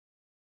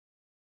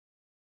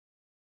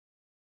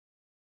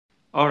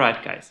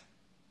Alright guys,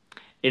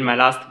 in my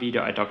last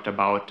video I talked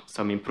about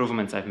some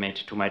improvements I've made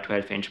to my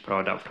 12-inch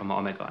product from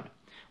Omegon.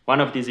 One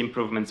of these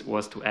improvements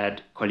was to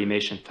add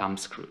collimation thumb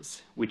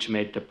screws, which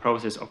made the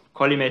process of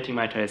collimating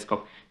my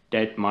telescope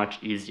that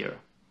much easier.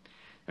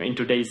 In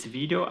today's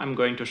video I'm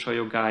going to show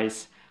you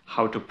guys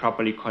how to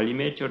properly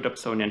collimate your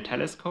Dobsonian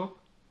telescope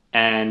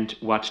and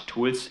what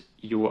tools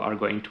you are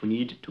going to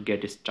need to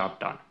get this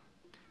job done.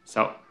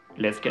 So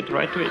let's get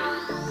right to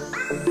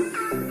it.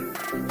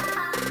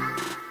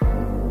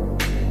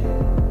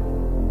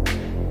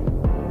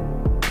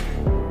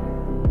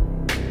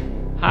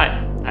 Hi,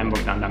 I'm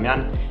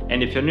Damian,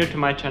 and if you're new to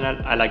my channel,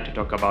 I like to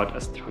talk about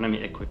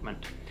astronomy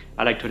equipment.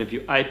 I like to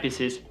review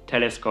eyepieces,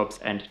 telescopes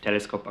and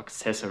telescope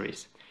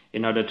accessories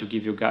in order to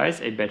give you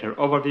guys a better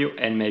overview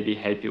and maybe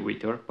help you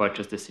with your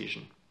purchase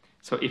decision.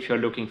 So if you're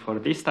looking for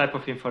this type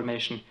of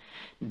information,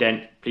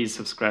 then please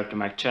subscribe to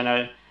my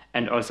channel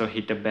and also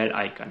hit the bell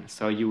icon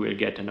so you will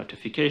get a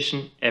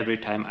notification every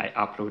time I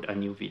upload a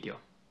new video.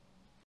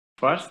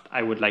 First,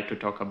 I would like to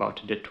talk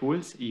about the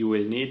tools you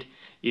will need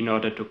in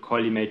order to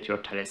collimate your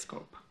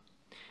telescope.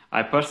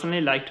 I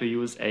personally like to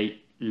use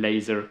a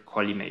laser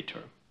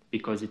collimator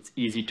because it's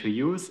easy to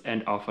use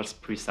and offers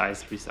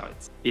precise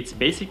results. It's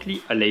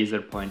basically a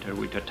laser pointer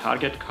with a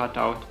target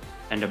cutout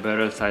and a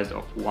barrel size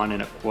of 1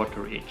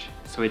 1/4 inch,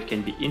 so it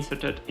can be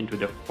inserted into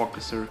the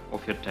focuser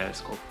of your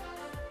telescope.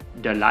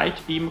 The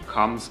light beam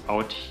comes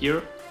out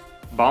here,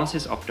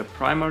 bounces off the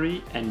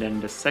primary and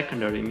then the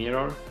secondary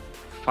mirror,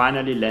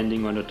 finally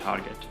landing on the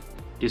target.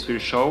 This will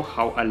show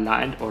how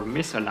aligned or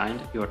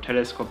misaligned your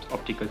telescope's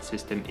optical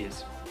system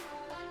is.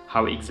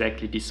 How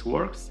exactly this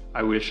works,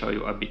 I will show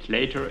you a bit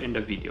later in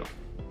the video.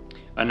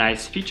 A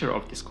nice feature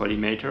of this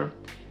collimator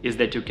is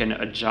that you can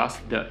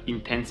adjust the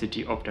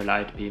intensity of the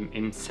light beam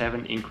in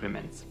 7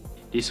 increments.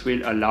 This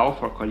will allow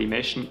for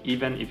collimation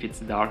even if it's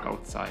dark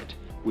outside,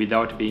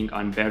 without being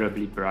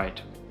unbearably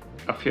bright.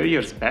 A few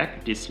years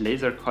back, these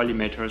laser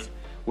collimators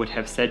would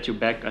have set you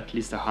back at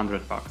least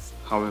 $100.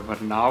 However,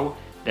 now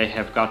they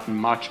have gotten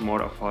much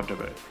more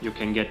affordable. You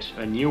can get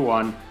a new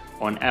one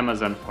on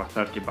Amazon for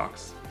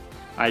 $30.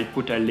 I'll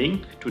put a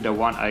link to the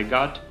one I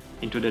got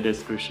into the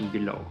description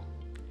below.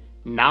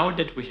 Now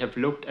that we have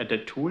looked at the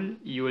tool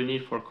you will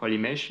need for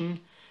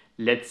collimation,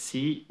 let's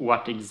see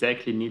what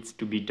exactly needs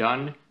to be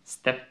done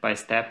step by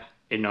step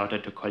in order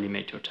to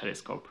collimate your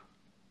telescope.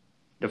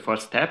 The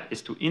first step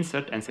is to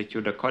insert and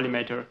secure the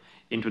collimator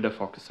into the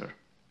focuser.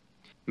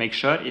 Make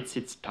sure it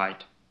sits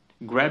tight.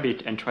 Grab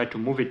it and try to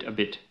move it a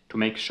bit to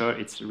make sure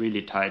it's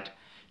really tight.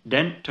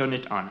 Then turn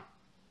it on.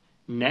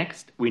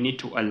 Next, we need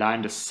to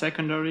align the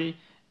secondary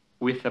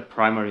with the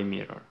primary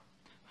mirror.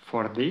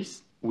 For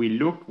this, we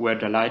look where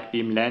the light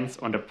beam lands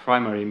on the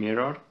primary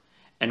mirror,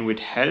 and with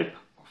help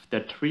of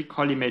the 3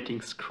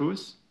 collimating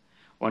screws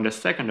on the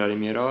secondary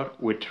mirror,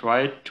 we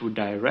try to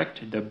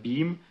direct the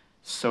beam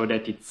so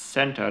that it's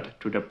centered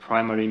to the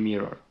primary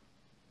mirror.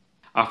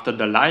 After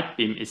the light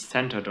beam is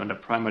centered on the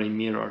primary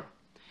mirror,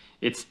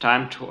 it's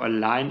time to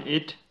align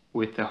it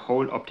with the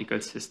whole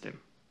optical system.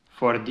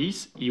 For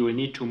this, you will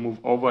need to move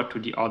over to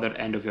the other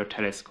end of your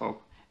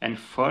telescope and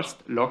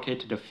first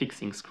locate the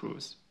fixing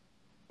screws.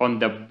 On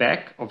the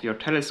back of your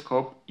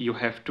telescope, you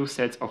have 2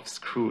 sets of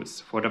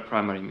screws for the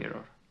primary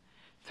mirror,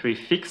 3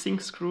 fixing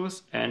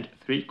screws and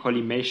 3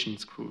 collimation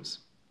screws.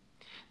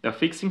 The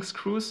fixing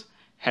screws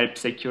help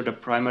secure the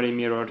primary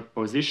mirror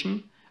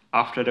position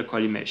after the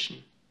collimation.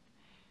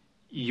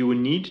 You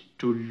need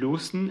to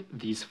loosen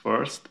these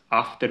first,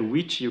 after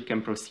which you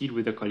can proceed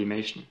with the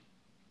collimation.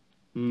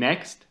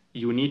 Next,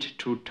 you need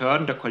to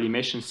turn the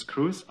collimation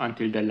screws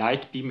until the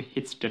light beam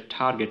hits the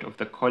target of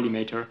the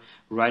collimator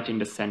right in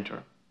the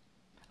center.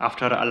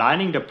 After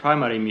aligning the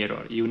primary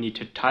mirror, you need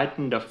to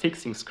tighten the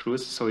fixing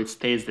screws so it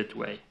stays that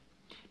way.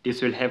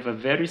 This will have a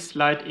very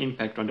slight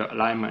impact on the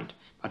alignment,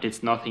 but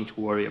it's nothing to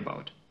worry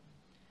about.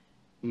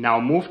 Now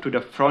move to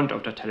the front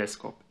of the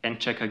telescope and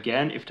check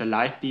again if the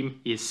light beam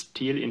is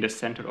still in the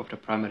center of the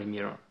primary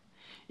mirror.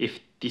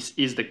 If this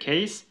is the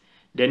case,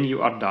 then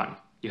you are done.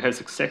 You have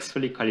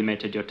successfully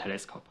collimated your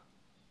telescope.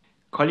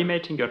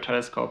 Collimating your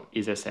telescope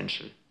is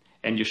essential,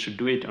 and you should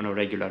do it on a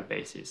regular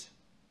basis.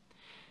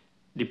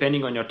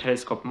 Depending on your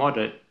telescope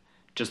model,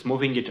 just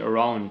moving it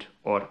around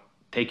or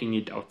taking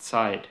it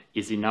outside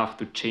is enough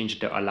to change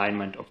the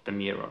alignment of the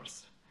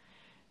mirrors.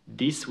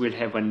 This will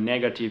have a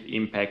negative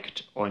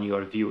impact on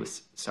your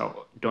views,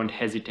 so don't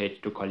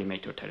hesitate to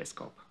collimate your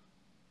telescope.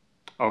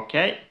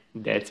 Okay,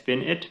 that's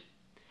been it.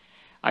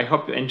 I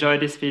hope you enjoyed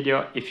this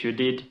video. If you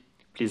did,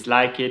 please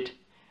like it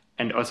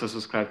and also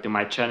subscribe to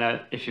my channel.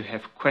 If you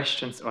have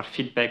questions or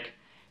feedback,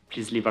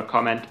 please leave a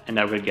comment and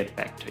I will get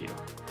back to you.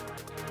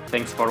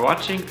 Thanks for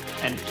watching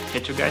and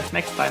catch you guys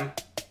next time.